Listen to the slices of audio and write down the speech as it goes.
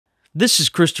This is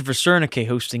Christopher Sernaque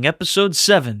hosting episode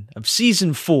 7 of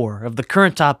season 4 of the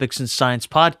Current Topics in Science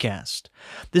podcast.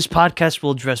 This podcast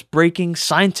will address breaking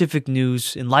scientific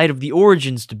news in light of the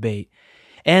origins debate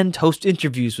and host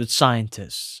interviews with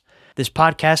scientists. This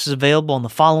podcast is available on the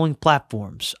following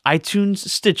platforms: iTunes,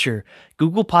 Stitcher,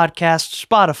 Google Podcasts,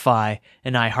 Spotify,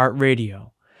 and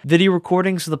iHeartRadio. Video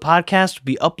recordings of the podcast will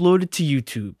be uploaded to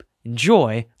YouTube.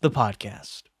 Enjoy the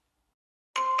podcast.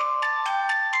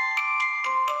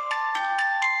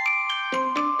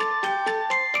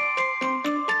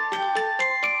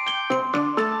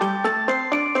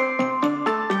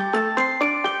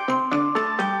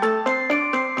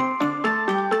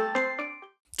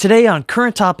 Today on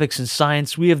Current Topics in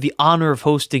Science, we have the honor of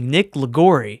hosting Nick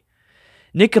Liguori.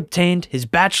 Nick obtained his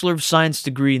Bachelor of Science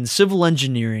degree in Civil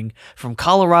Engineering from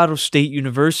Colorado State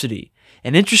University.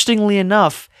 And interestingly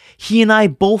enough, he and I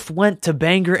both went to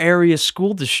Bangor Area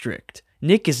School District.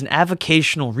 Nick is an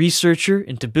avocational researcher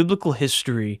into biblical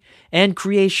history and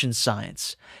creation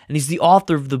science, and he's the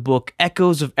author of the book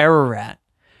Echoes of Ararat.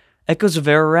 Echoes of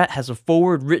Ararat has a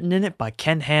foreword written in it by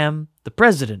Ken Ham, the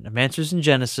president of Answers in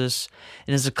Genesis,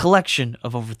 and is a collection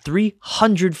of over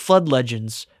 300 flood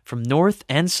legends from North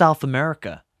and South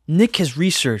America. Nick has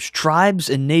researched tribes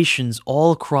and nations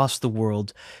all across the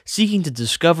world, seeking to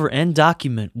discover and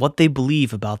document what they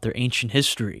believe about their ancient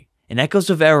history. In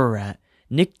Echoes of Ararat,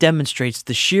 Nick demonstrates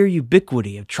the sheer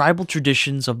ubiquity of tribal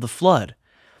traditions of the flood,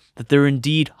 that there are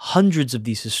indeed hundreds of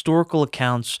these historical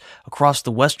accounts across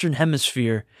the Western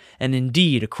Hemisphere and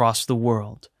indeed across the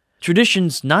world.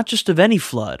 Traditions not just of any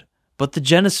flood, but the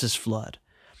Genesis flood,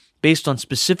 based on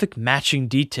specific matching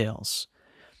details.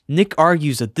 Nick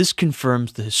argues that this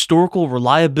confirms the historical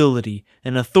reliability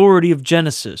and authority of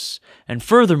Genesis, and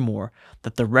furthermore,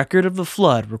 that the record of the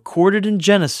flood recorded in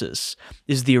Genesis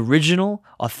is the original,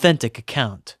 authentic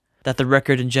account. That the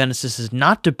record in Genesis is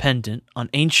not dependent on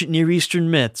ancient Near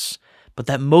Eastern myths, but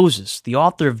that Moses, the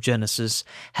author of Genesis,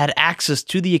 had access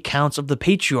to the accounts of the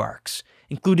patriarchs,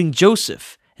 including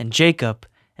Joseph and Jacob,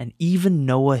 and even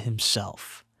Noah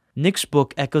himself. Nick's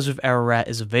book, Echoes of Ararat,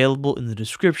 is available in the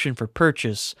description for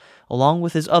purchase, along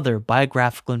with his other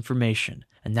biographical information.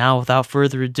 And now, without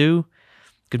further ado,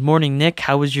 good morning, Nick.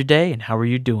 How was your day, and how are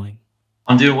you doing?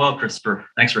 I'm doing well, Christopher.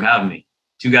 Thanks for having me.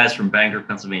 Two guys from Bangor,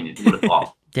 Pennsylvania. Who would have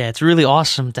thought? Yeah, it's really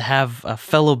awesome to have a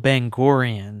fellow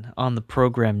Bangorian on the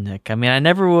program, Nick. I mean, I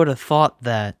never would have thought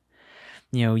that,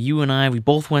 you and I, we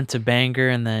both went to Bangor,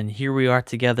 and then here we are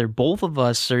together. Both of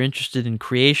us are interested in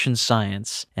creation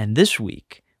science, and this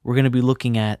week, we're going to be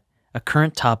looking at a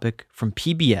current topic from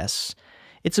PBS.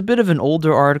 It's a bit of an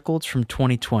older article. It's from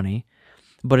 2020,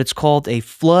 but it's called A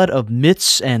Flood of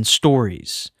Myths and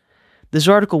Stories. This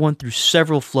article went through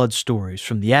several flood stories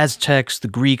from the Aztecs, the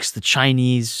Greeks, the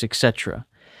Chinese, etc.,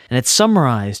 and it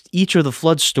summarized each of the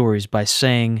flood stories by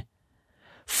saying,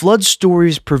 "Flood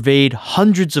stories pervade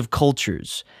hundreds of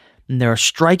cultures, and there are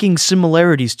striking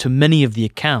similarities to many of the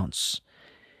accounts.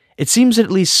 It seems that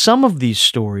at least some of these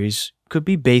stories could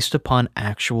be based upon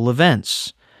actual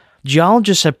events.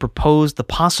 Geologists have proposed the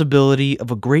possibility of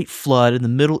a great flood in the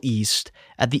Middle East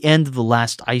at the end of the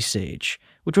last ice age,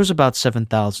 which was about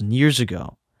 7,000 years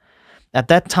ago. At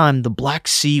that time, the Black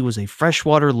Sea was a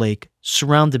freshwater lake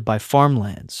surrounded by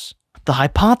farmlands. The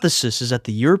hypothesis is that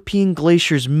the European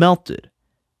glaciers melted,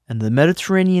 and the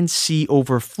Mediterranean Sea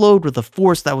overflowed with a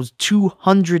force that was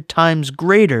 200 times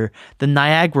greater than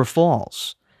Niagara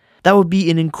Falls. That would be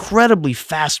an incredibly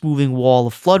fast-moving wall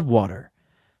of floodwater.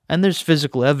 And there's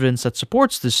physical evidence that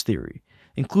supports this theory,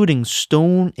 including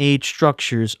Stone Age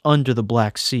structures under the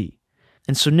Black Sea.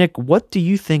 And so, Nick, what do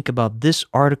you think about this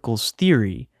article's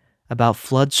theory about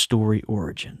flood story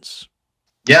origins?"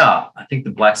 Yeah, I think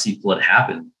the Black Sea flood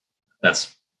happened.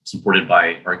 That's supported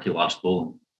by archaeological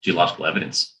and geological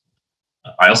evidence.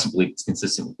 I also believe it's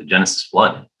consistent with the Genesis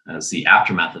flood. As the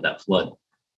aftermath of that flood,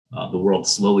 the world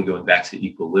slowly going back to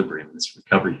equilibrium in this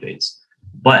recovery phase.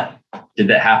 But did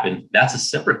that happen? That's a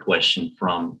separate question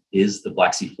from, is the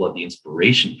Black Sea flood the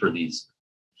inspiration for these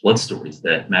flood stories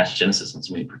that match Genesis on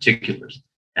so many particulars?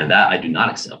 And that I do not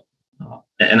accept.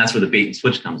 And that's where the bait and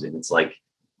switch comes in. It's like,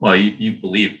 well, you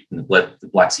believe in the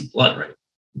Black Sea flood, right?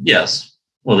 Yes.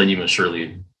 Well, then you must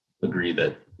surely agree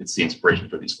that it's the inspiration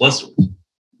for these flood stories.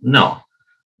 No.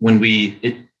 And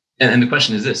the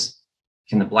question is this: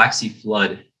 can the Black Sea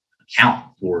flood account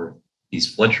for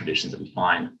these flood traditions that we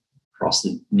find across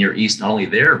the Near East, not only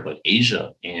there, but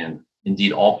Asia and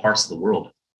indeed all parts of the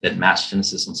world that match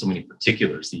Genesis on so many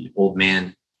particulars? The old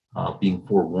man being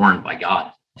forewarned by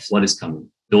God, a flood is coming.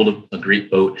 Build a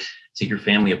great boat, take your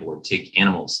family aboard, take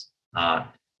animals.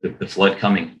 The flood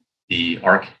coming, the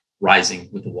ark rising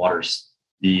with the waters,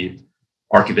 the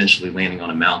ark eventually landing on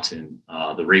a mountain,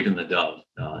 the raven, the dove,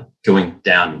 going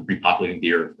down and repopulating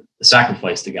the earth, the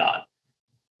sacrifice to God,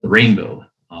 the rainbow,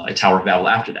 a Tower of Babel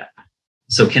after that.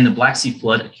 So can the Black Sea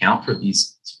flood account for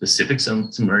these specific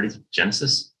similarities with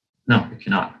Genesis? No, it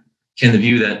cannot. Can the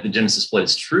view that the Genesis flood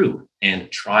is true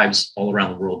and tribes all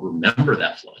around the world remember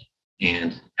that flood,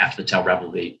 and after the Tower of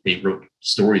Babel, they wrote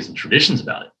stories and traditions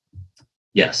about it?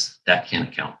 Yes, that can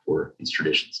account for these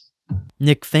traditions.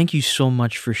 Nick, thank you so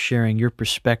much for sharing your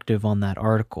perspective on that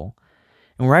article.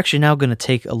 And we're actually now going to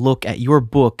take a look at your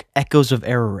book, Echoes of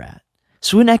Ararat.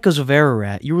 So in Echoes of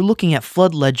Ararat, you were looking at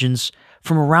flood legends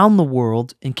from around the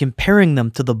world and comparing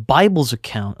them to the Bible's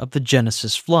account of the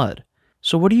Genesis flood.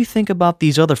 So what do you think about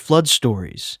these other flood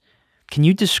stories? Can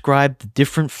you describe the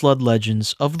different flood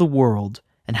legends of the world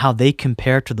and how they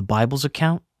compare to the Bible's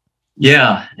account?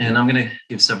 Yeah, and I'm going to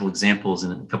give several examples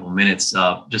in a couple of minutes,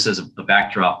 just as a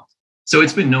backdrop. So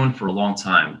it's been known for a long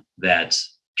time that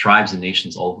tribes and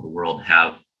nations all over the world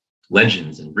have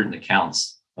legends and written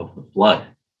accounts of the flood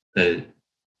in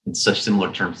such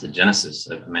similar terms to Genesis.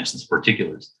 I mentioned some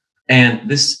particulars. And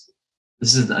this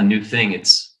is a new thing.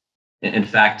 It's, in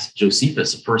fact,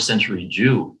 Josephus, a first century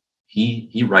Jew,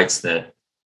 he writes that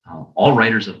all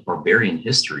writers of barbarian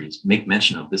histories make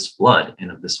mention of this flood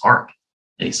and of this ark.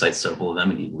 And he cites several of them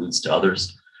and he alludes to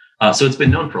others. So it's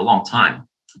been known for a long time.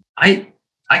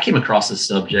 I came across this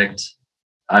subject.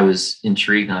 I was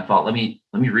intrigued and I thought, let me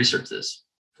research this.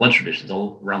 Flood traditions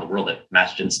all around the world that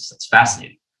match Genesis. That's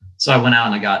fascinating. So I went out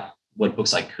and I got what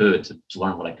books I could to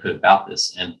learn what I could about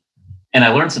this. And I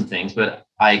learned some things, but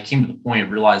I came to the point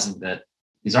of realizing that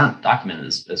these aren't documented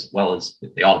as well as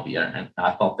they ought to be. And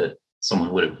I thought that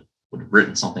someone would have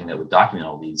written something that would document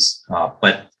all these.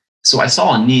 But so I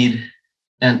saw a need,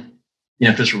 and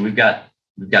Christopher, we've got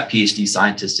PhD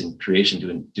scientists in creation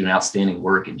doing outstanding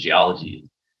work in geology,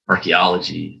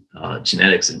 archaeology,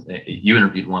 genetics, and you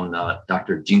interviewed one,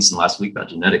 Dr. Jeanson, last week about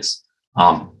genetics.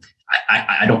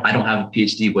 I don't have a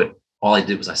PhD, but all I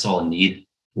did was I saw a need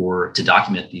to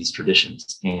document these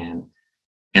traditions, and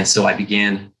so I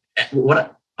began.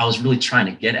 What I was really trying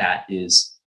to get at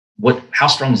is how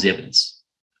strong is the evidence?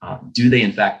 Do they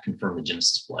in fact confirm the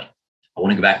Genesis flood? I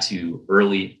want to go back to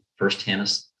early first-hand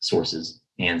sources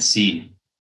and see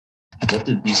what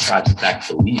did these tribes in fact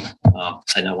believe.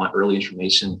 And I want early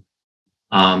information,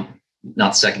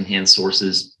 not second-hand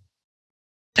sources.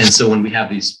 And so when we have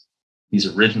these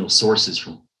original sources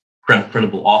from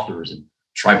credible authors and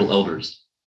tribal elders,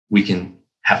 we can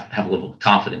have a level of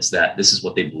confidence that this is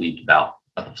what they believed about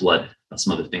the flood, about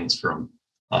some other things from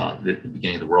the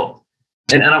beginning of the world.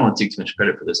 And I don't want to take too much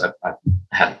credit for this. I've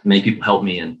had many people help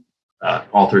me, and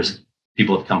authors,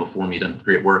 people have come before me, done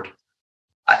great work.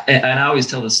 And I always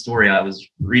tell this story. I was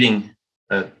reading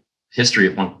a history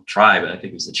of one tribe, I think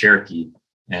it was the Cherokee,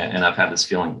 and I've had this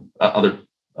feeling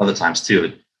other times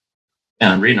too.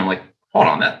 And I'm reading, I'm like, hold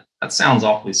on, that sounds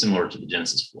awfully similar to the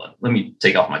Genesis flood. Let me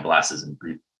take off my glasses and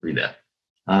read that.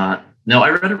 No, I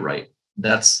read it right.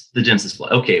 That's the Genesis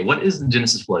flood. Okay, what is the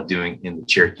Genesis flood doing in the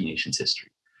Cherokee Nation's history?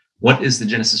 What is the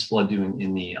Genesis flood doing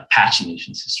in the Apache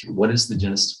Nation's history? What is the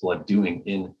Genesis flood doing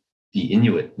in the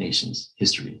Inuit Nation's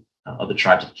history? Other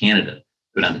tribes of Canada,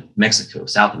 go down to Mexico,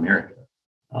 South America,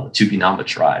 the Tupinamba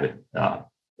tribe,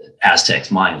 Aztecs,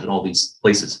 Mayans, and all these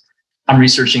places. I'm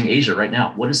researching Asia right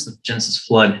now. What is the Genesis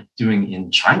flood doing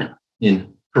in China,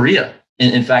 in Korea?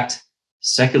 And in fact,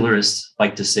 secularists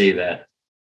like to say that,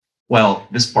 well,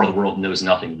 this part of the world knows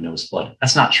nothing of Noah's flood.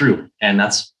 That's not true. And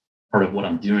that's part of what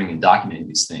I'm doing in documenting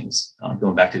these things,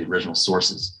 going back to the original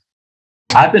sources.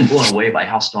 I've been blown away by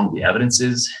how strong the evidence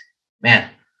is. Man,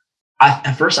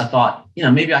 at first I thought,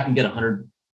 maybe I can get 100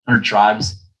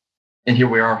 tribes. And here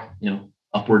we are,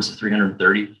 upwards of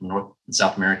 330 from North and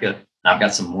South America. And I've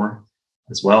got some more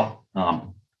as well.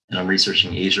 And I'm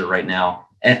researching Asia right now.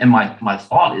 And my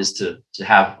thought is to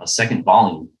have a second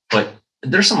volume, but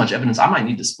there's so much evidence, I might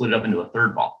need to split it up into a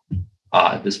third volume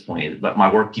at this point, but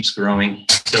my work keeps growing.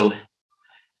 So,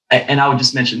 and I would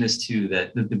just mention this too,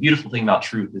 that the beautiful thing about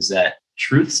truth is that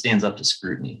truth stands up to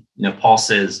scrutiny. Paul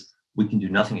says we can do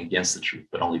nothing against the truth,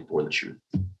 but only for the truth.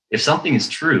 If something is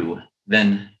true,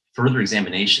 then further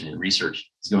examination and research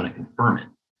is going to confirm it.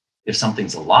 If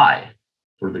something's a lie,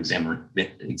 further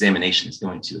examination is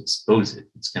going to expose it.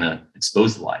 It's going to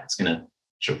expose the lie. It's going to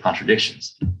show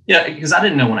contradictions. Yeah, because I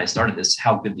didn't know when I started this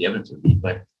how good the evidence would be,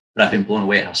 but I've been blown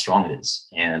away at how strong it is.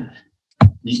 And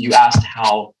you asked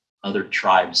how other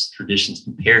tribes' traditions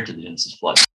compare to the Genesis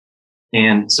flood.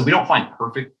 And so we don't find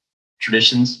perfect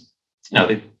traditions.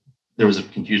 There was a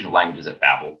confusion of languages at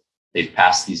Babel. They've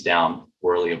passed these down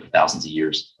orally over thousands of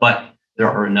years, but there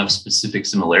are enough specific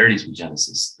similarities with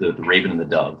Genesis, the raven and the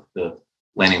dove, the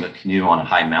landing the canoe on a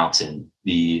high mountain,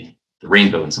 the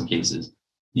rainbow in some cases,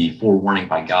 the forewarning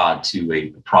by God to a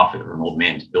prophet or an old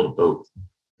man to build a boat,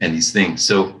 and these things.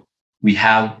 So we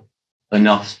have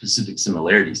enough specific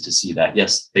similarities to see that,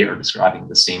 yes, they are describing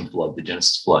the same flood, the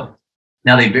Genesis flood.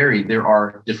 Now they vary. There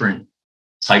are different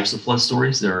types of flood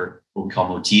stories. There are what we call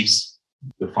motifs.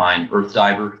 You'll find earth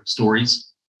diver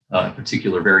stories, a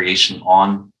particular variation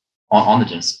on the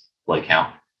Genesis flood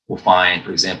account. We'll find,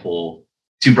 for example,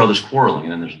 two brothers quarreling,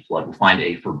 and then there's a flood. We'll find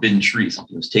a forbidden tree,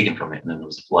 something was taken from it, and then there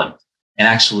was a flood. And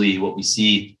actually, what we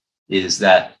see is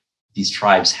that these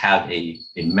tribes have a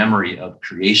memory of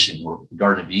creation, or the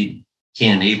Garden of Eden,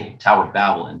 Cain and Abel, Tower of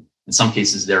Babel. And in some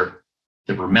cases, they're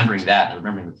remembering that, they're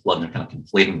remembering the flood, and they're kind of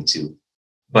conflating the two.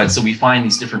 But so we find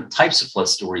these different types of flood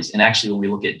stories. And actually, when we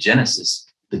look at Genesis,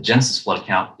 the Genesis flood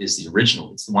account is the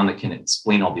original. It's the one that can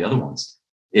explain all the other ones.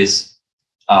 If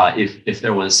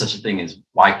there was such a thing as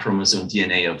Y chromosome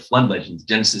DNA of flood legends,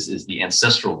 Genesis is the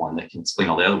ancestral one that can explain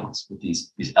all the other ones with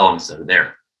these elements that are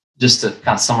there. Just to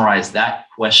kind of summarize that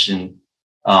question,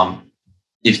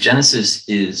 if Genesis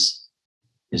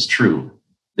is true,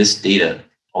 this data,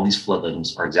 all these flood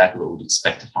legends are exactly what we'd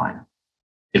expect to find.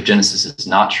 If Genesis is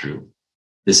not true,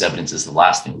 this evidence is the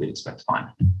last thing we'd expect to find.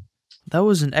 That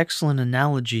was an excellent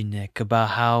analogy, Nick,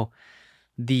 about how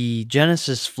the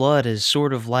Genesis flood is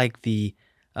sort of like the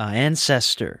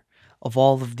ancestor of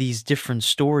all of these different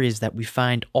stories that we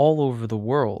find all over the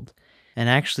world. And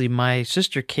actually, my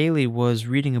sister Kaylee was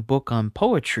reading a book on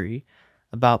poetry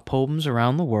about poems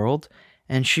around the world,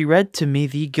 and she read to me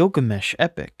the Gilgamesh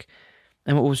epic.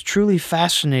 And what was truly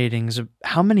fascinating is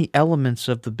how many elements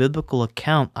of the biblical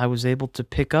account I was able to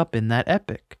pick up in that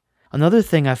epic. Another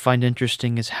thing I find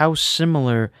interesting is how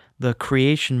similar the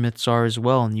creation myths are as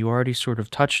well, and you already sort of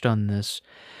touched on this.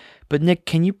 But Nick,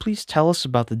 can you please tell us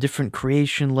about the different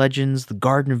creation legends, the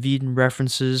Garden of Eden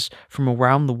references from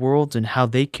around the world, and how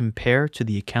they compare to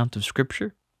the account of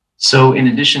Scripture? So in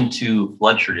addition to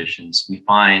flood traditions, we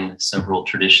find several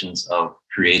traditions of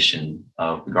creation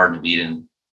of the Garden of Eden,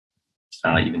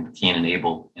 even Cain and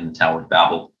Abel in the Tower of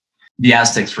Babel. The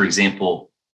Aztecs, for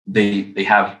example, they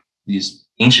have these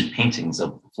ancient paintings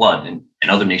of the flood, and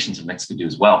other nations of Mexico do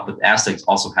as well. But the Aztecs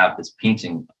also have this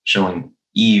painting showing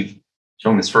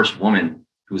this first woman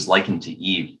who is likened to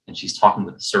Eve, and she's talking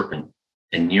with the serpent.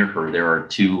 And near her, there are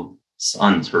two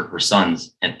sons, her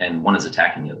sons, and one is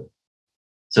attacking the other.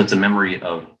 So it's a memory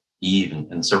of Eve and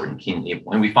the serpent, Cain and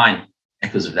Abel. And we find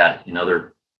echoes of that in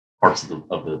other parts of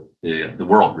the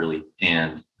world, really.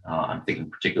 And I'm thinking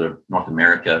in particular North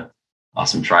America,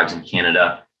 some tribes in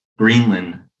Canada.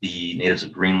 Greenland, the natives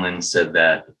of Greenland said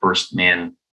that the first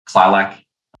man, Tlaloc,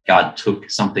 God took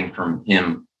something from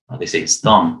him, they say his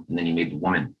thumb, and then he made the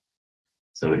woman.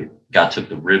 So God took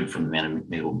the rib from the man and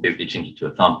made it, they changed it to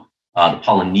a thumb. The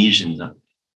Polynesians, I'm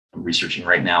researching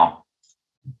right now,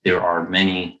 there are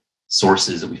many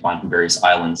sources that we find from various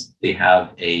islands. They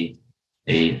have a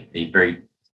very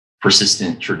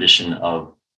persistent tradition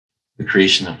of the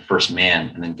creation of first man,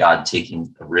 and then God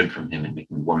taking a rib from him and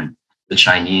making a woman. The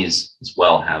Chinese as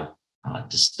well have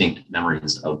distinct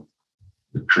memories of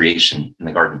the creation in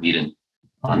the Garden of Eden,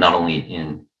 not only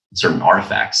in certain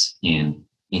artifacts in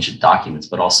ancient documents,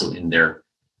 but also in their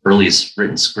earliest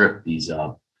written script, these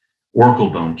oracle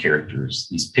bone characters,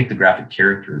 these pictographic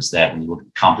characters that when you look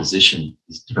at composition,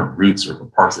 these different roots or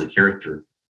parts of the character,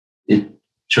 it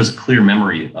shows a clear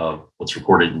memory of what's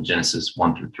recorded in Genesis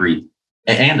 1 through 3,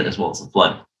 and as well as the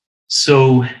flood.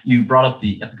 So you brought up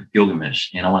the Epic of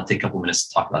Gilgamesh, and I want to take a couple of minutes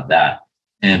to talk about that.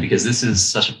 And because this is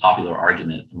such a popular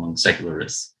argument among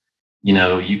secularists,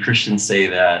 you Christians say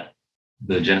that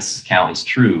the Genesis account is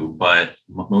true, but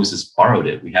Moses borrowed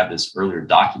it. We have this earlier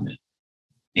document,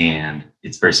 and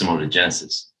it's very similar to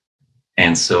Genesis.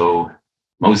 And so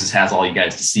Moses has all you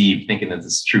guys deceived, thinking that this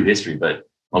is true history, but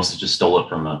Moses just stole it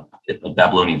from a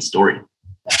Babylonian story.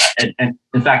 And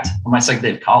in fact, on my second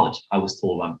day of college, I was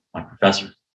told by my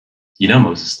professor,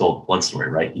 Moses stole the flood story,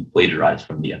 right? He plagiarized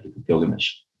from the Epic of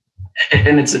Gilgamesh.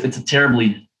 And it's a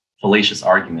terribly fallacious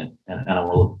argument, and I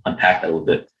will unpack that a little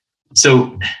bit.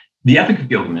 So the Epic of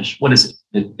Gilgamesh, what is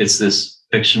it? It's this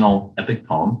fictional epic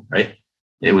poem, right?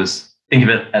 Think of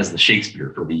it as the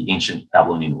Shakespeare for the ancient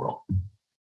Babylonian world.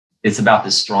 It's about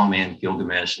this strong man,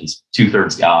 Gilgamesh. He's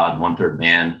 2/3 God, 1/3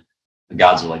 man. The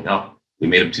gods are like, oh, we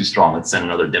made him too strong. Let's send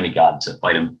another demigod to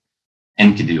fight him.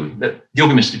 Enkidu. But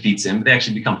Gilgamesh defeats him. They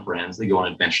actually become friends. They go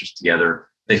on adventures together.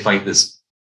 They fight this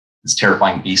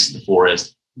terrifying beast in the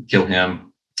forest, kill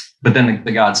him. But then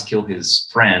the gods kill his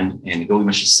friend, and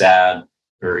Gilgamesh is sad,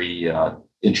 very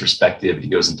introspective. He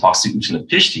goes and talks to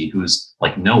Utnapishtim, who's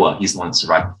like Noah. He's the one that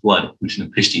survived the flood.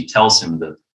 Utnapishtim tells him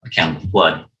the account of the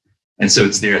flood. And so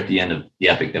it's there at the end of the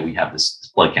epic that we have this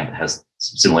flood account that has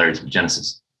some similarities with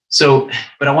Genesis. So,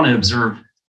 but I want to observe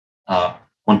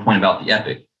one point about the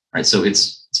epic, right? So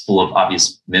it's full of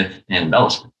obvious myth and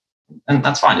embellishment, and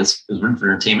that's fine. It's written for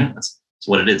entertainment. That's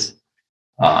what it is.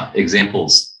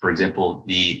 Examples, for example,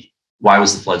 why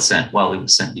was the flood sent? Well, it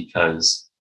was sent because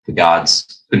the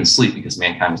gods couldn't sleep because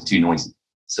mankind was too noisy,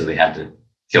 so they had to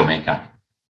kill mankind.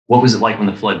 What was it like when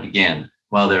the flood began?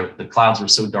 Well, the clouds were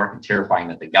so dark and terrifying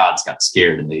that the gods got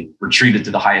scared and they retreated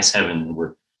to the highest heaven and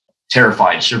were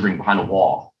terrified, shivering behind a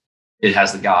wall. It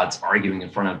has the gods arguing in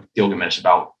front of Gilgamesh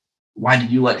about why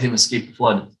did you let him escape the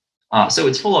flood? So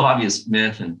it's full of obvious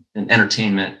myth and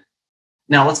entertainment.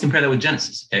 Now let's compare that with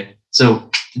Genesis. Okay, so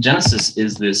Genesis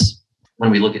is this.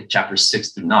 When we look at chapters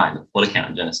 6 through 9, the flood account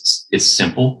in Genesis, it's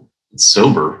simple, it's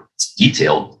sober, it's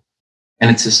detailed,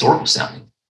 and it's historical sounding.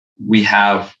 We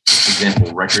have, for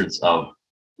example, records of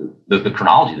the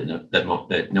chronology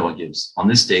that Noah gives. On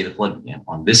this day, the flood began.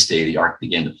 On this day, the ark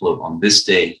began to float. On this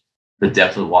day, the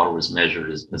depth of the water was measured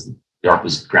as the ark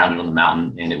was grounded on the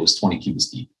mountain, and it was 20 cubits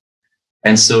deep.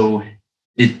 And so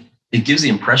it gives the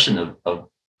impression of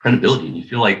credibility, and you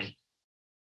feel like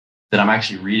that I'm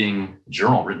actually reading a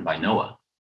journal written by Noah.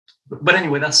 But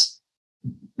anyway, that's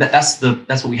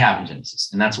what we have in Genesis,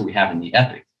 and that's what we have in the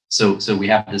epic. So we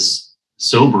have this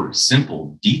sober,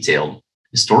 simple, detailed,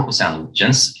 historical sounding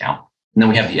Genesis account, and then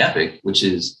we have the epic, which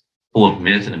is full of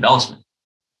myth and embellishment.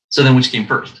 So then, which came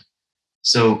first?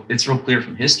 So it's real clear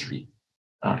from history.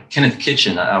 Kenneth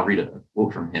Kitchen, I'll read a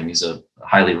quote from him. He's a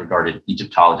highly regarded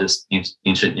Egyptologist,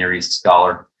 ancient Near East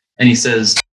scholar, and he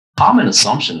says, "Common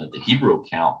assumption that the Hebrew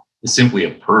account is simply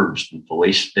a purged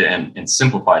and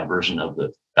simplified version of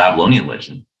the Babylonian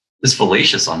legend is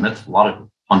fallacious on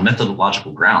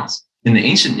methodological grounds. In the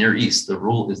ancient Near East, the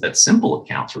rule is that simple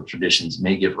accounts or traditions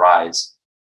may give rise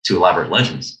to elaborate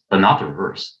legends, but not the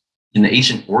reverse. In the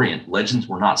ancient Orient, legends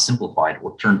were not simplified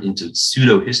or turned into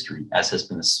pseudo-history, as has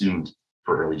been assumed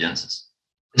for early Genesis.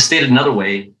 Stated another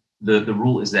way, the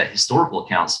rule is that historical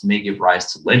accounts may give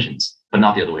rise to legends, but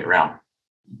not the other way around.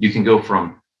 You can go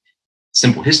from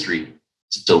simple history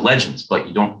to legends, but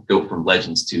you don't go from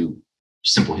legends to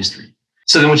simple history.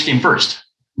 So then which came first?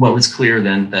 Well, it's clear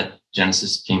then that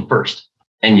Genesis came first.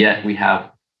 And yet we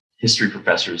have history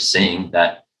professors saying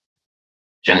that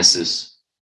Genesis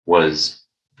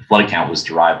the flood account was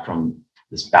derived from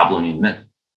this Babylonian myth.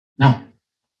 No,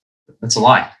 that's a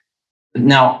lie.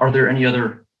 Now, are there any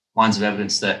other lines of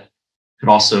evidence that could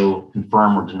also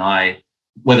confirm or deny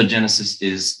whether Genesis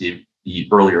is the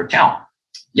earlier account?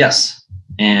 Yes.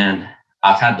 And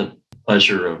I've had the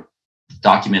pleasure of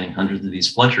documenting hundreds of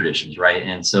these flood traditions, right?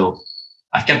 And so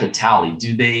I've kept a tally.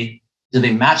 Do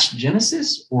they match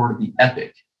Genesis or the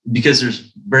epic? Because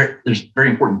there's very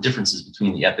important differences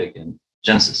between the epic and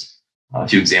Genesis. A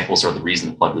few examples are the reason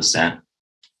the flood was sent.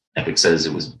 Epic says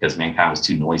it was because mankind was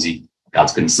too noisy.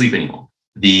 Gods couldn't sleep anymore.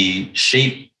 The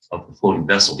shape of the floating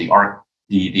vessel, the ark,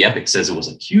 the epic says it was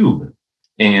a cube.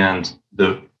 And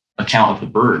the account of the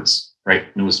birds, right?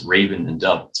 And it was raven and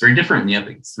dove. It's very different in the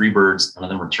epic. It's 3 birds, none of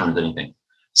them returned anything.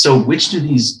 So which do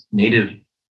these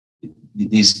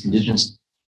indigenous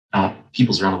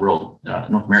peoples around the world,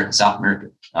 North America, South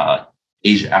America,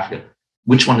 Asia, Africa,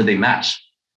 which one do they match?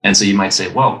 And so you might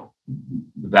say, well,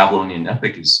 the Babylonian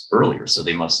epic is earlier, so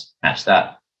they must match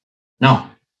that. No,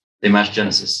 they match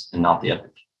Genesis and not the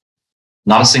epic.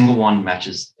 Not a single one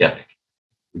matches the epic.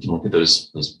 We can look at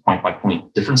those point by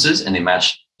point differences, and they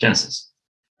match Genesis.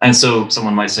 And so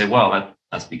someone might say, well,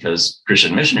 that's because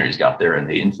Christian missionaries got there and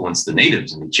they influenced the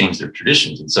natives and they changed their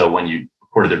traditions. And so when you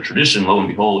recorded their tradition, lo and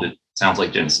behold, it sounds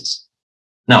like Genesis.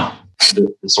 No,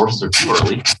 the sources are too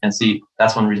early. And see,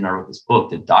 that's one reason I wrote this book,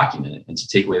 to document it and to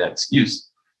take away that excuse.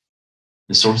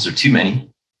 The sources are too many,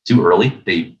 too early.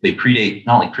 They predate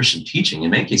not only Christian teaching,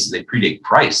 in many cases, they predate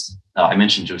Christ. I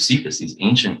mentioned Josephus, these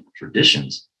ancient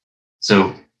traditions.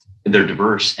 So they're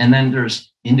diverse. And then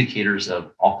there's indicators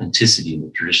of authenticity in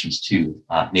the traditions too,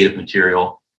 native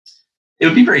material. It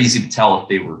would be very easy to tell if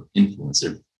they were influenced.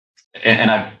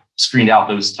 And I've screened out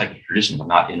those type of traditions. I'm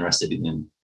not interested in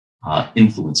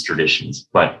influence traditions,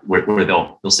 but where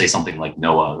they'll say something like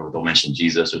Noah, or they'll mention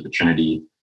Jesus or the Trinity,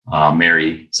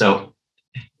 Mary. So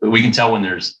we can tell when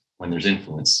there's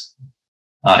influence.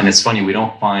 And it's funny, we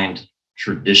don't find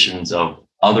traditions of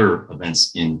other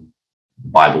events in the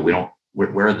Bible.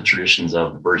 Where are the traditions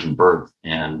of the virgin birth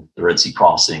and the Red Sea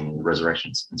crossing and the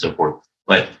resurrections and so forth?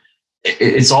 But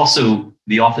it's also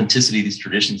the authenticity of these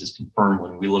traditions is confirmed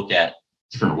when we look at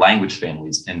different language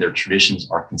families and their traditions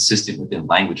are consistent within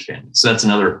language families. So that's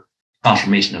another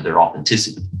confirmation of their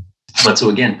authenticity. But so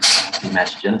again, we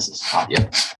match Genesis, not the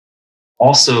epic.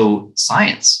 Also,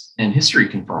 science and history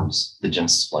confirms the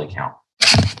Genesis flood account.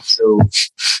 So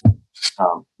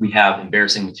we have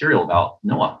embarrassing material about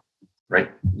Noah,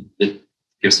 right? It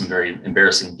gives some very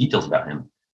embarrassing details about him.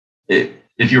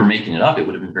 If you were making it up, it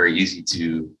would have been very easy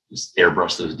to just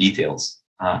airbrush those details.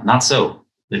 Not so.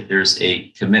 There's a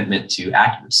commitment to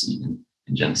accuracy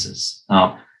in Genesis.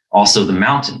 Also, the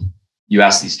mountain. You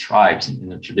ask these tribes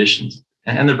and their traditions,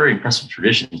 and they're very impressive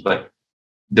traditions, but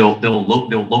they'll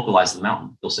localize the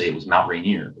mountain. They'll say it was Mount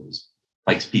Rainier. It was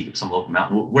Pikes Peak of some local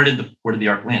mountain. Where did the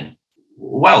ark land?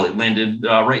 Well, it landed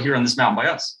right here on this mountain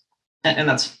by us, and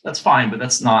that's fine. But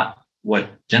that's not what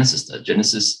Genesis does.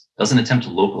 Genesis doesn't attempt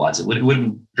to localize it. It would have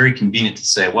been very convenient to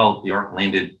say, well, the ark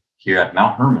landed here at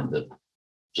Mount Hermon,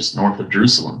 just north of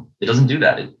Jerusalem. It doesn't do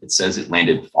that. It says it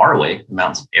landed far away, the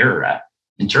mountains of Ararat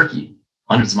in Turkey,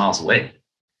 hundreds of miles away.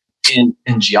 In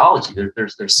geology,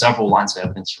 there's several lines of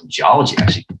evidence from geology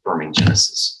actually confirming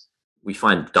Genesis. We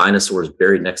find dinosaurs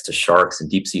buried next to sharks and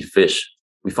deep sea fish.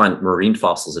 We find marine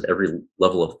fossils at every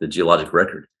level of the geologic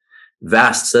record.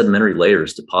 Vast sedimentary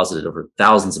layers deposited over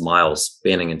thousands of miles,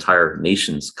 spanning entire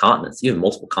nations, continents, even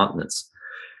multiple continents.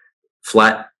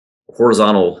 Flat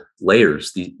horizontal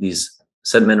layers, these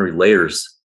sedimentary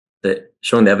layers that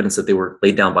showing the evidence that they were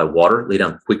laid down by water, laid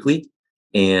down quickly,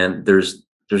 and there's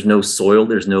no soil,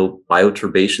 there's no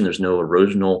bioturbation, there's no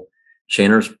erosional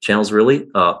channels really,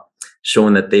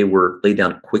 showing that they were laid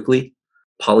down quickly.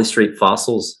 Polystrate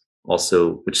fossils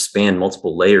also, which span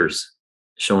multiple layers,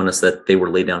 showing us that they were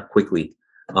laid down quickly.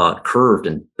 Curved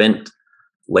and bent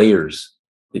layers,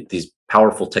 these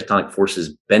powerful tectonic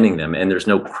forces bending them, and there's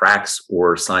no cracks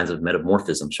or signs of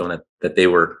metamorphism, showing that they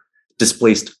were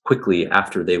displaced quickly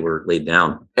after they were laid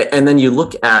down. And then you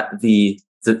look at the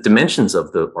dimensions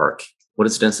of the ark. What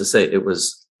does Genesis say? It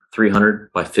was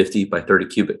 300 by 50 by 30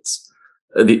 cubits.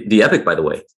 The epic, by the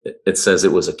way, it says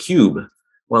it was a cube.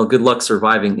 Well, good luck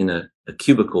surviving in a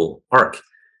cubical ark.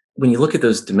 When you look at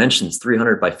those dimensions,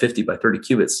 300 by 50 by 30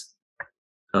 cubits,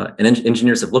 and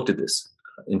engineers have looked at this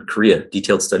in Korea,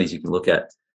 detailed studies you can look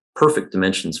at, perfect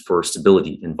dimensions for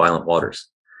stability in violent waters.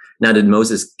 Now, did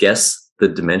Moses guess the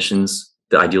dimensions,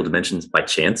 the ideal dimensions by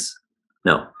chance?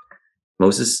 No.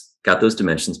 Moses got those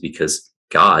dimensions because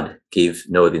God gave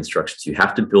Noah the instructions. You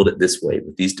have to build it this way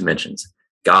with these dimensions.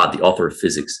 God, the author of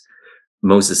physics.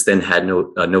 Moses then had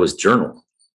Noah's journal,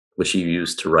 which he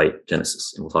used to write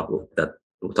Genesis. And we'll talk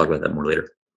about that more later.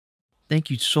 Thank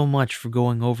you so much for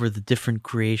going over the different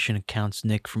creation accounts,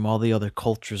 Nick, from all the other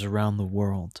cultures around the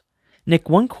world. Nick,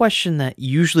 one question that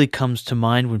usually comes to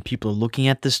mind when people are looking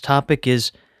at this topic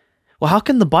is, well, how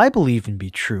can the Bible even be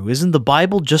true? Isn't the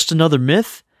Bible just another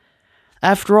myth?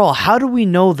 After all, how do we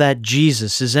know that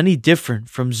Jesus is any different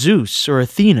from Zeus or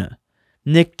Athena?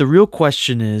 Nick, the real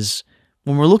question is,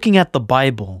 when we're looking at the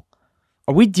Bible,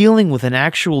 are we dealing with an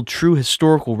actual true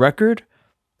historical record,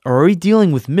 or are we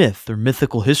dealing with myth or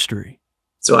mythical history?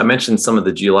 So I mentioned some of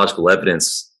the geological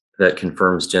evidence that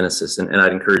confirms Genesis, and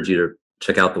I'd encourage you to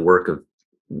check out the work of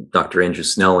Dr. Andrew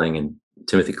Snelling and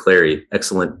Timothy Clary,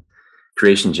 excellent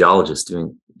creation geologists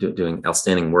doing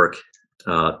outstanding work.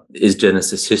 Is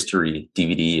Genesis History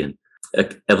DVD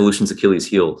and Evolution's Achilles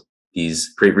Heel,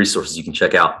 these great resources you can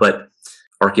check out. But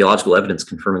archaeological evidence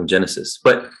confirming Genesis.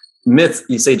 But myth,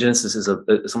 you say Genesis is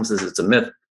someone says it's a myth.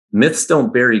 Myths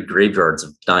don't bury graveyards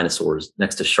of dinosaurs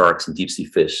next to sharks and deep sea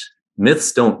fish.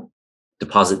 Myths don't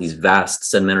deposit these vast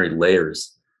sedimentary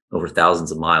layers over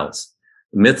thousands of miles.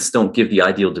 Myths don't give the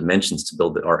ideal dimensions to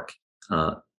build the ark,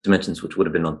 dimensions which would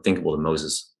have been unthinkable to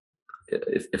Moses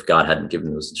if God hadn't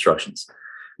given those instructions.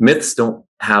 Myths don't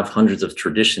have hundreds of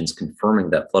traditions confirming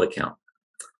that flood account.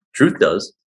 Truth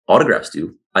does, autographs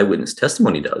do, eyewitness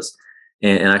testimony does,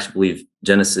 and I actually believe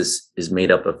Genesis is made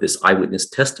up of this eyewitness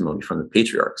testimony from the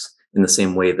patriarchs in the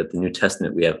same way that the New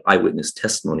Testament, we have eyewitness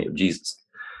testimony of Jesus.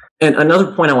 And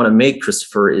another point I want to make,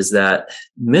 Christopher, is that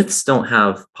myths don't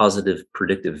have positive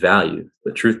predictive value,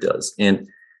 but truth does. And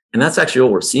that's actually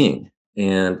what we're seeing.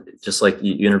 And just like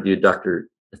you interviewed Dr.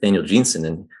 Nathaniel Jeanson,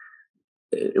 and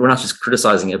we're not just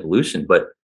criticizing evolution, but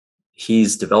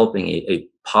he's developing a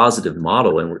positive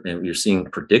model, and we're seeing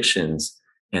predictions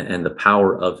and the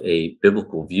power of a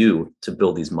biblical view to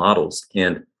build these models.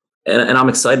 And I'm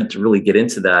excited to really get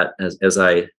into that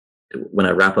when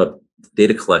I wrap up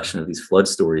data collection of these flood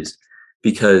stories,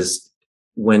 because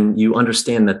when you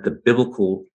understand that the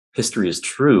biblical history is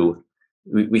true,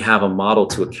 we have a model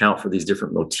to account for these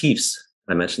different motifs.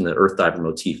 I mentioned the earth diver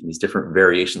motif and these different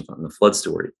variations on the flood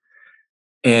story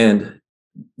and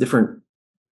different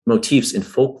motifs in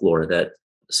folklore that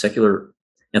secular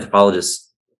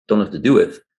anthropologists don't have to do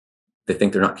with. They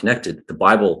think they're not connected. The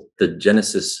Bible, the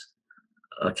Genesis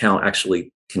account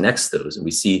actually connects those, and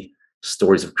we see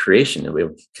stories of creation, and we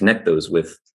connect those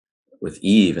with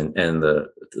Eve and the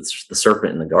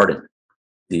serpent in the garden.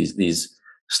 These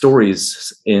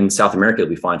stories in South America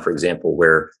we find, for example,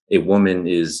 where a woman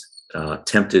is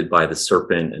tempted by the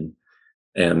serpent,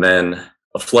 and then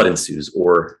a flood ensues,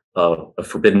 or a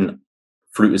forbidden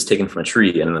fruit is taken from a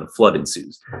tree, and then a flood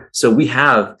ensues. So we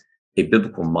have a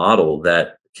biblical model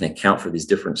that can account for these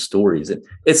different stories. And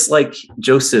it's like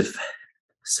Joseph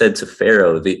said to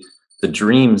Pharaoh, the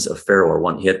dreams of Pharaoh are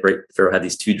one. Pharaoh had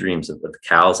these two dreams of the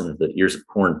cows and of the ears of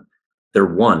corn. They're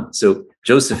one. So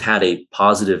Joseph had a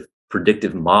positive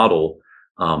predictive model.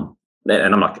 And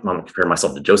I'm not comparing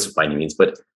myself to Joseph by any means,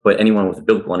 but anyone with a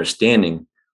biblical understanding,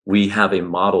 we have a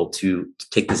model to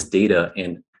take this data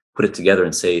and put it together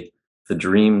and say, the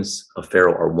dreams of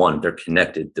Pharaoh are one. They're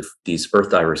connected. These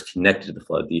earth divers connected to the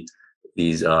flood.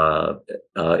 These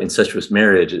incestuous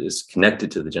marriage is connected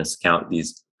to the Genesis account.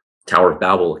 These Tower of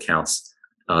Babel accounts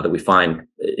that we find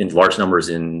in large numbers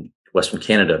in Western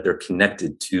Canada, they're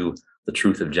connected to the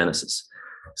truth of Genesis.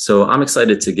 So I'm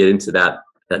excited to get into that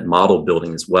model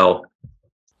building as well.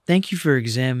 Thank you for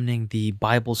examining the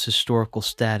Bible's historical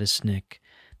status, Nick.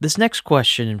 This next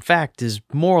question, in fact, is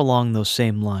more along those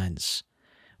same lines.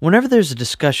 Whenever there's a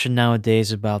discussion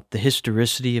nowadays about the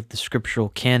historicity of the scriptural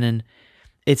canon,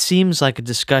 it seems like a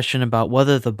discussion about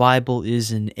whether the Bible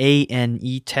is an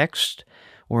A-N-E text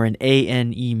or an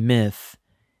A-N-E myth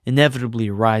inevitably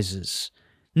arises.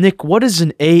 Nick, what is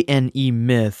an A-N-E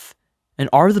myth, and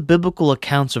are the biblical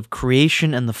accounts of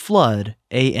creation and the flood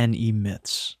A-N-E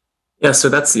myths? Yeah, so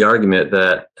that's the argument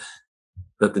that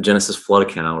the Genesis flood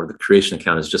account or the creation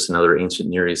account is just another ancient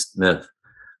Near East myth.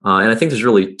 And I think there's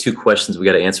really two questions we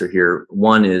got to answer here.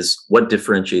 One is, what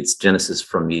differentiates Genesis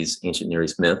from these ancient Near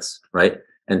East myths, right?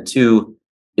 And two,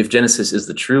 if Genesis is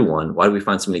the true one, why do we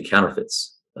find so many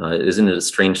counterfeits? Isn't it a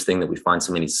strange thing that we find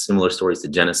so many similar stories to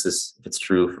Genesis, if it's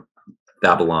true,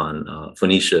 Babylon,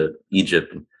 Phoenicia,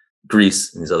 Egypt, and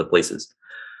Greece, and these other places?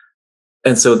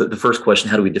 And so the first question,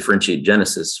 how do we differentiate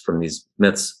Genesis from these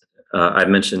myths? I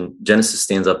mentioned Genesis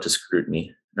stands up to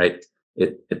scrutiny, right?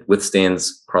 It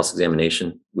withstands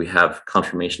cross-examination. We have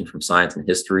confirmation from science and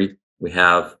history. We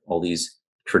have all these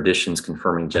traditions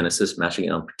confirming Genesis, matching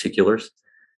it on particulars,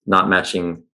 not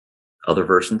matching other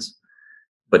versions,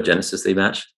 but Genesis they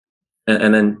match.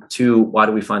 And then two, why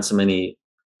do we find so many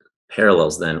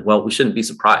parallels then? Well, we shouldn't be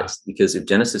surprised, because if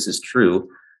Genesis is true,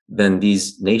 then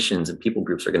these nations and people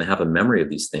groups are going to have a memory of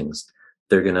these things.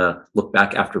 They're going to look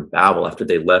back after Babel, after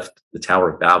they left the Tower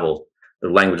of Babel,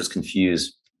 their language is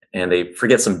confused, and they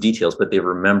forget some details, but they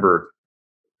remember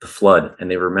the flood, and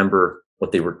they remember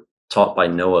what they were taught by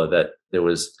Noah, that there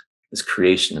was this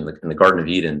creation in the Garden of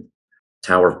Eden,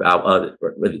 Tower of Babel,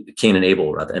 Cain and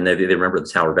Abel, rather, and they remember the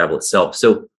Tower of Babel itself.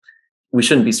 So we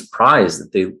shouldn't be surprised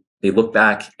that they look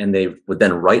back and they would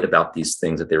then write about these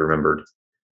things that they remembered,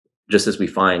 just as we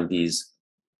find these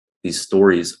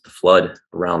stories of the flood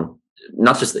around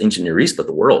not just the ancient Near East, but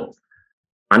the world.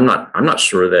 I'm not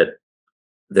sure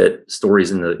that stories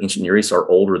in the ancient Near East are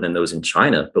older than those in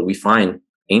China, but we find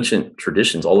ancient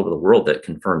traditions all over the world that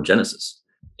confirm Genesis.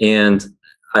 And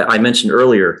I mentioned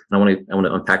earlier, and I want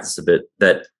to unpack this a bit,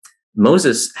 that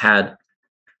Moses had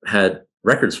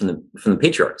records from the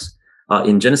patriarchs.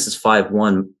 In Genesis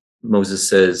 5:1, Moses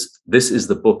says, "This is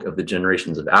the book of the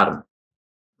generations of Adam."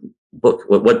 Book?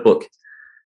 What book?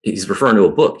 He's referring to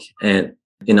a book. And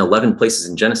in 11 places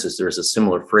in Genesis, there is a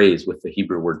similar phrase with the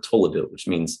Hebrew word toledot, which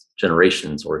means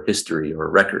generations or history or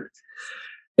record.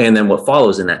 And then what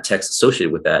follows in that text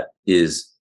associated with that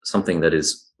is something that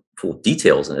is full of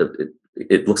details, and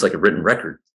it looks like a written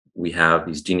record. We have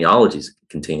these genealogies. It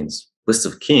contains lists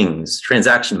of kings,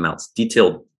 transaction amounts,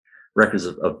 detailed records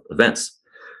of events,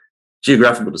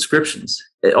 geographical descriptions.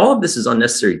 All of this is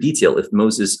unnecessary detail if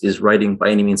Moses is writing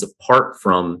by any means apart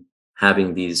from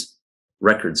having these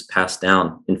records passed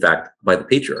down, in fact, by the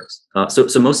patriarchs.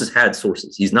 So Moses had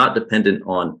sources. He's not dependent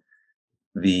on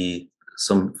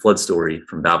some flood story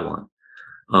from Babylon.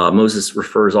 Moses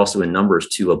refers also in Numbers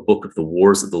to a book of the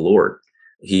wars of the Lord.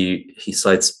 He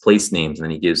cites place names, and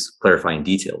then he gives clarifying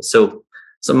details. So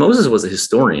Moses was a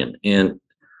historian, and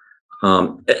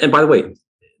by the way,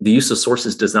 the use of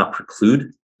sources does not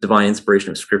preclude divine inspiration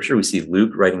of Scripture. We see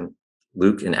Luke writing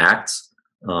Luke in Acts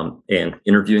and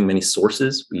interviewing many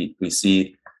sources. We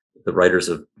see the writers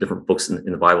of different books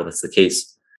in the Bible. That's the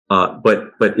case.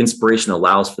 But inspiration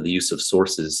allows for the use of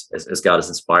sources as God is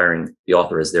inspiring the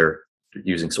author as they're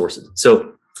using sources.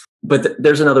 So, but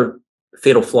there's another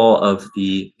fatal flaw of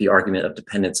the argument of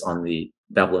dependence on the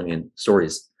Babylonian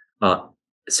stories.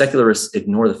 Secularists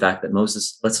ignore the fact that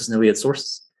Moses lets us know he had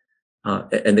sources,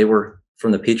 and they were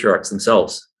from the patriarchs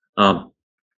themselves.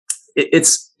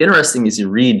 It's interesting as you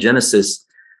read Genesis.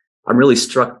 I'm really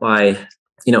struck by,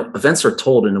 events are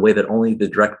told in a way that only the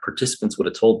direct participants would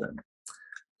have told them.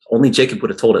 Only Jacob would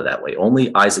have told it that way.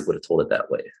 Only Isaac would have told it that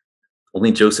way.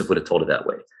 Only Joseph would have told it that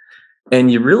way.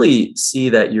 And you really see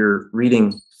that you're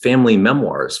reading family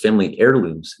memoirs, family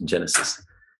heirlooms in Genesis.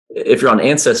 If you're on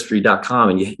Ancestry.com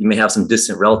and you may have some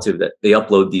distant relative that they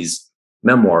upload these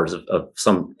memoirs of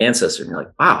some ancestor, and you're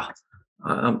like, wow,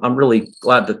 I'm really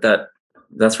glad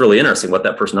that's really interesting what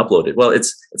that person uploaded. Well,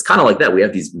 it's kind of like that. We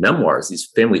have these memoirs, these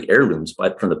family heirlooms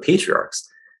from the patriarchs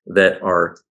that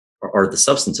are the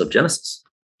substance of Genesis.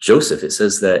 Joseph, it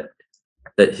says that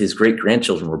his great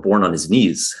grandchildren were born on his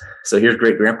knees. So here's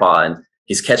great grandpa and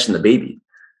he's catching the baby.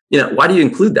 Why do you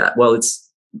include that? Well,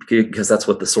 it's because that's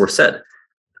what the source said.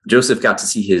 Joseph got to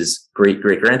see his great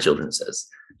grandchildren, it says.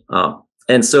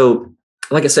 And so,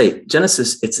 like I say,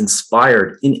 Genesis, it's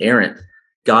inspired, inerrant,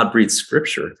 God-breathed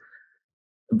scripture.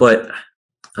 But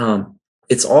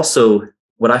it's also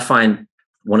what I find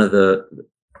one of the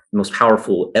most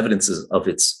powerful evidences of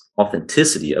its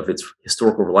authenticity, of its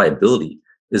historical reliability,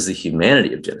 is the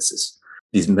humanity of Genesis.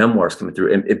 These memoirs coming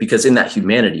through, and because in that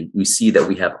humanity, we see that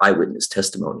we have eyewitness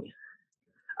testimony.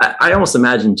 I almost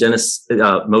imagine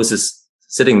Moses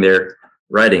sitting there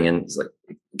writing, and he's like,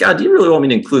 God, do you really want me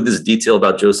to include this detail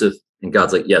about Joseph? And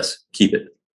God's like, yes, keep it.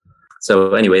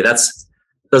 So anyway,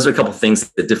 those are a couple of things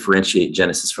that differentiate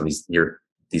Genesis from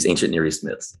these ancient Near East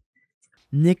myths.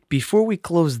 Nick, before we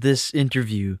close this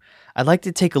interview, I'd like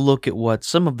to take a look at what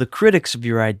some of the critics of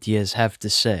your ideas have to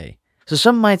say. So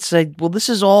some might say, well, this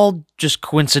is all just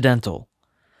coincidental.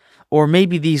 Or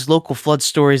maybe these local flood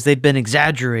stories, they've been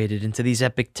exaggerated into these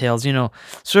epic tales,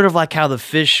 sort of like how the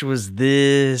fish was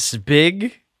this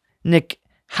big. Nick,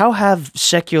 how have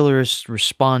secularists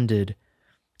responded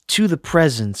to the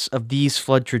presence of these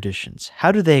flood traditions?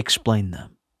 How do they explain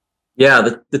them? Yeah,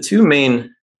 the two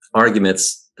main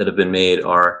arguments that have been made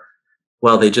are,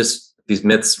 well, these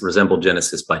myths resemble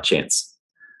Genesis by chance.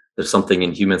 There's something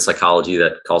in human psychology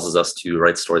that causes us to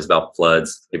write stories about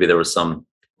floods. Maybe there was some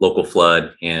local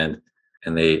flood and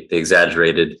they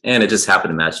exaggerated, and it just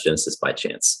happened to match Genesis by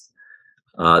chance.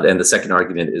 And the second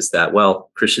argument is that,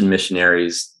 well, Christians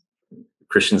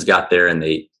got there and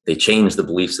they changed the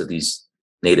beliefs of these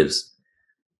natives.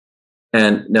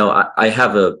 And no, I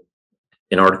have an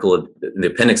article in the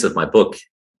appendix of my book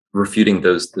refuting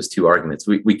those two arguments.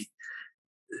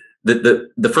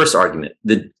 The first argument,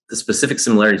 the specific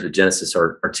similarities with Genesis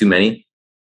are too many.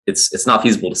 It's not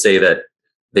feasible to say that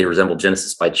they resemble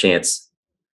Genesis by chance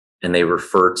and they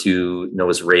refer to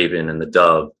Noah's raven and the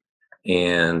dove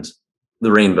and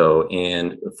the rainbow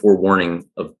and a forewarning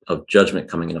of judgment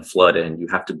coming in a flood, and you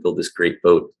have to build this great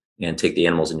boat and take the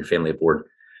animals in your family aboard.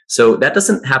 So that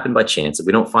doesn't happen by chance.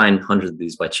 We don't find hundreds of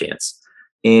these by chance.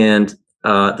 And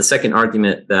the second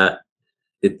argument, that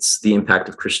it's the impact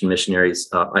of Christian missionaries,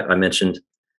 I mentioned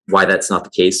why that's not the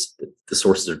case. The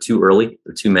sources are too early.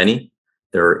 They're too many.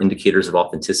 There are indicators of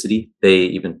authenticity. They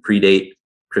even predate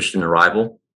Christian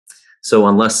arrival. So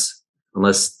unless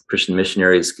Christian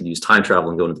missionaries could use time travel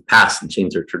and go into the past and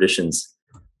change their traditions,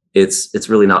 it's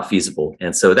really not feasible.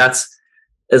 And so that's,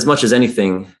 as much as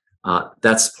anything,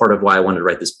 that's part of why I wanted to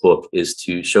write this book, is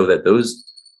to show that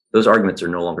those arguments are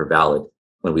no longer valid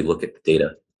when we look at the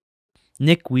data.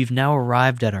 Nick, we've now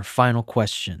arrived at our final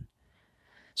question.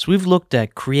 So we've looked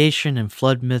at creation and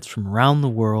flood myths from around the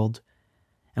world,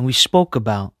 and we spoke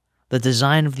about the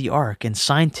design of the ark and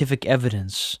scientific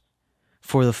evidence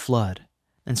for the flood.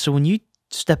 And so when you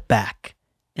step back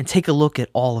and take a look at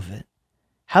all of it,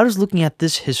 how does looking at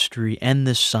this history and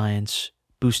this science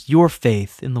boost your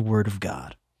faith in the Word of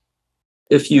God?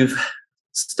 If you've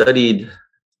studied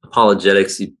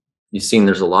apologetics, you've seen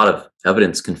there's a lot of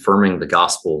evidence confirming the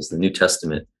Gospels, the New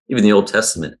Testament, even the Old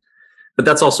Testament. But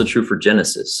that's also true for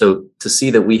Genesis. So to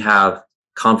see that we have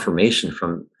confirmation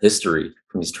from history,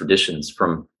 from these traditions,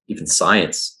 from even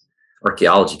science,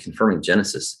 archaeology confirming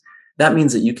Genesis, that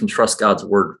means that you can trust God's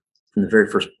word from the very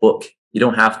first book. You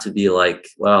don't have to be like,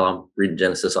 well, I'm reading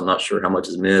Genesis, I'm not sure how much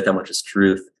is myth, how much is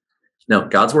truth. No,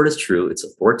 God's word is true. It's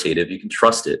authoritative. You can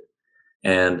trust it.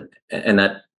 And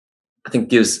that, I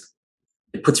think,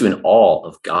 it puts you in awe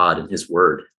of God and his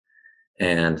word.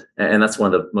 And that's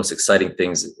one of the most exciting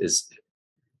things, is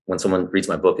when someone reads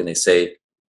my book and they say,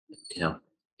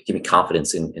 give me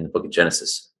confidence in the book of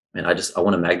Genesis. And I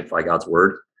want to magnify God's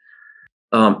word.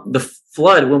 The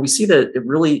flood, when we see that it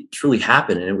really truly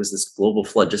happened, and it was this global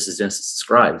flood, just as Genesis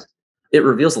describes, it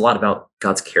reveals a lot about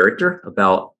God's character,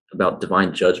 about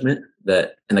divine judgment,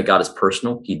 and that God is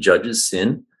personal. He judges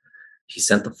sin. He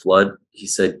sent the flood. He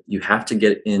said, you have to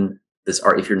get in this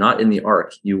ark, if you're not in the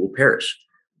ark, you will perish.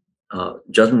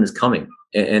 Judgment is coming.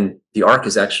 And the ark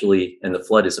is actually, and the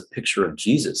flood is a picture of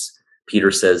Jesus.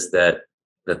 Peter says that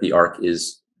the ark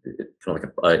is kind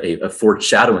of like a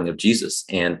foreshadowing of Jesus,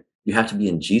 and you have to be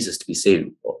in Jesus to be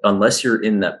saved. Unless you're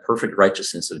in that perfect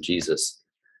righteousness of Jesus,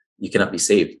 you cannot be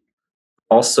saved.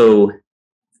 Also,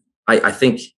 I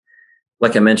think,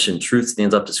 like I mentioned, truth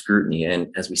stands up to scrutiny. And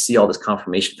as we see all this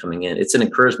confirmation coming in, it's an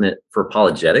encouragement for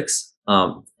apologetics.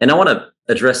 And I want to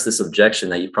address this objection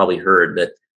that you've probably heard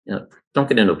that, don't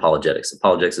get into apologetics.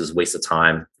 Apologetics is a waste of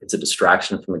time. It's a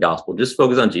distraction from the gospel. Just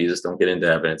focus on Jesus. Don't get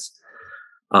into evidence.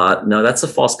 No, that's a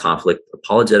false conflict.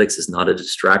 Apologetics is not a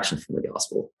distraction from the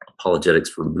gospel.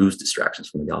 Apologetics removes distractions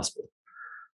from the gospel.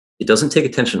 It doesn't take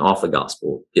attention off the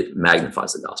gospel. It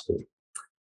magnifies the gospel.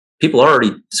 People are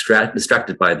already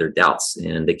distracted by their doubts,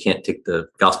 and they can't take the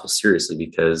gospel seriously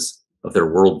because of their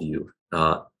worldview.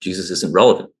 Jesus isn't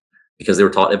relevant because they were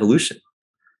taught evolution.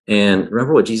 And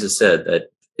remember what Jesus said, that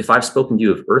if I've spoken to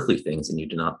you of earthly things and you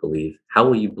do not believe, how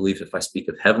will you believe if I speak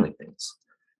of heavenly things?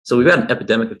 So we've got an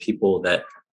epidemic of people that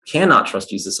cannot trust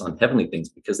Jesus on heavenly things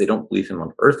because they don't believe him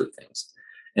on earthly things.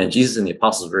 And Jesus and the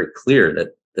apostles are very clear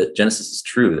that Genesis is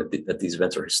true, that these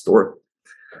events are historical.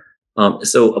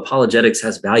 So apologetics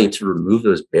has value to remove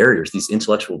those barriers, these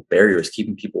intellectual barriers,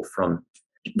 keeping people from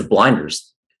the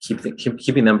blinders,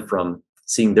 keeping them from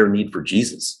seeing their need for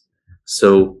Jesus.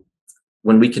 So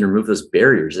when we can remove those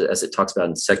barriers, as it talks about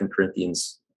in 2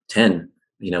 Corinthians 10,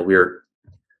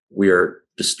 we are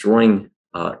destroying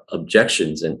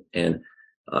objections and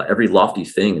every lofty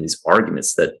thing and these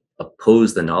arguments that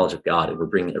oppose the knowledge of God, and we're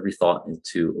bringing every thought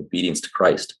into obedience to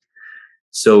Christ.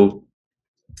 So,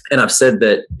 and I've said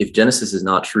that if Genesis is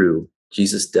not true,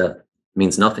 Jesus' death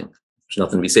means nothing. There's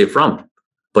nothing to be saved from.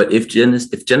 But if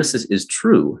Genesis is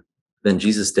true, then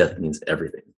Jesus' death means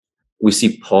everything. We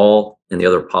see Paul and the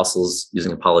other apostles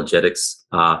using apologetics.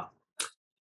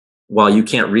 While you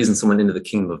can't reason someone into the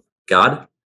kingdom of God,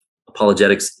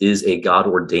 apologetics is a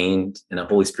God-ordained and a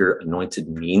Holy Spirit anointed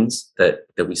means that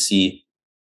we see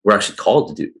we're actually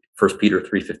called to do. 1 Peter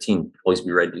 3:15, always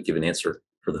be ready to give an answer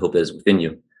for the hope that is within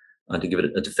you, to give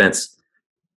it a defense.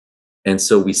 And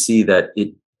so we see that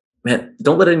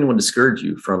don't let anyone discourage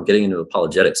you from getting into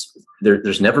apologetics.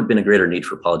 There's never been a greater need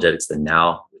for apologetics than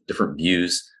now. Different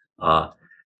views,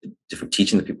 different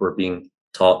teaching that people are being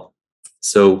taught.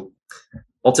 So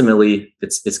ultimately,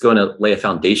 it's going to lay a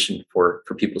foundation for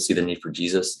people to see the need for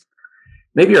Jesus.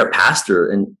 Maybe you're a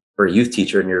pastor or a youth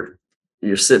teacher, and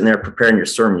you're sitting there preparing your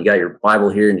sermon. You got your Bible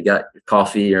here, and you got your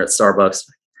coffee. You're at Starbucks.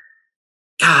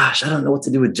 Gosh, I don't know what to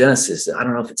do with Genesis. I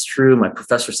don't know if it's true. My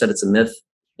professor said it's a myth.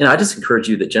 I just encourage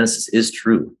you that Genesis is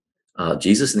true.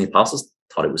 Jesus and the apostles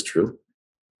taught it was true.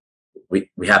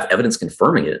 We have evidence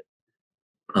confirming it.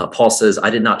 Paul says, I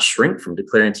did not shrink from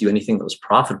declaring to you anything that was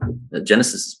profitable.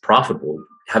 Genesis is profitable.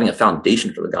 Having a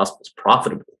foundation for the gospel is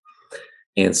profitable.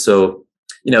 And so,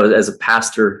 as a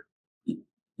pastor,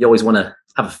 you always want to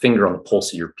have a finger on the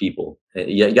pulse of your people.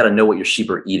 You got to know what your sheep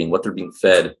are eating, what they're being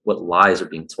fed, what lies are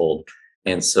being told.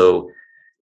 And so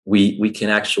we can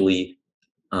actually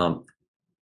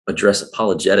address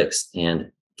apologetics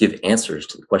and give answers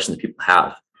to the questions that people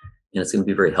have. And it's going to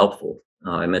be very helpful.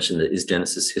 I mentioned the Is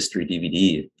Genesis History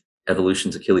DVD,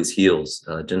 Evolution's Achilles Heels,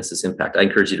 Genesis Impact. I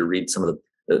encourage you to read some of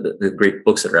the great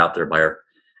books that are out there by our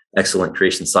excellent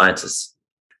creation scientists.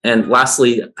 And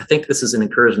lastly, I think this is an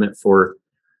encouragement for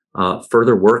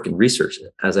further work and research.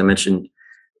 As I mentioned,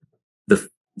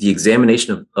 the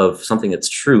examination of something that's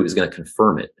true is going to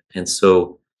confirm it. And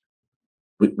so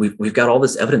we've got all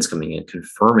this evidence coming in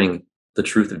confirming the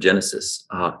truth of Genesis.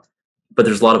 But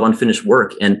there's a lot of unfinished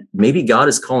work. And maybe God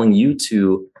is calling you,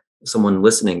 to someone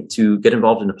listening, to get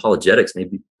involved in apologetics,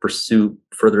 maybe pursue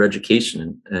further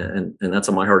education. And that's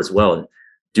on my heart as well. And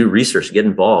do research, get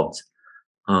involved.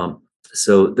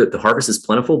 So the harvest is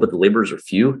plentiful, but the laborers are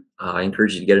few. I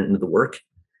encourage you to get into the work.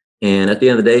 And at the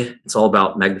end of the day, it's all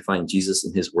about magnifying Jesus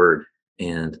and his word.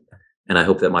 And I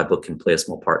hope that my book can play a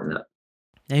small part in that.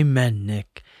 Amen,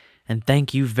 Nick. And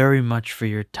thank you very much for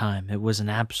your time. It was an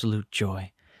absolute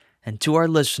joy. And to our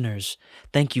listeners,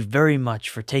 thank you very much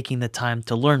for taking the time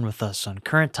to learn with us on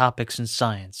current topics in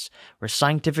science, where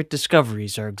scientific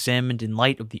discoveries are examined in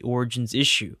light of the origins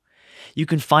issue. You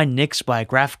can find Nick's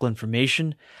biographical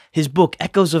information, his book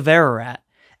Echoes of Ararat,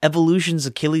 Evolution's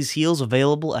Achilles Heels,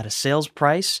 available at a sales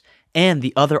price, and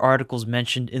the other articles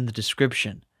mentioned in the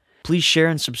description. Please share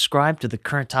and subscribe to the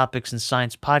Current Topics in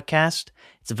Science podcast.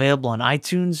 It's available on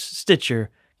iTunes, Stitcher,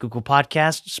 Google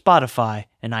Podcasts, Spotify,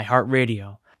 and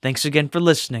iHeartRadio. Thanks again for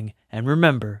listening, and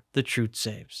remember, the truth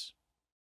saves.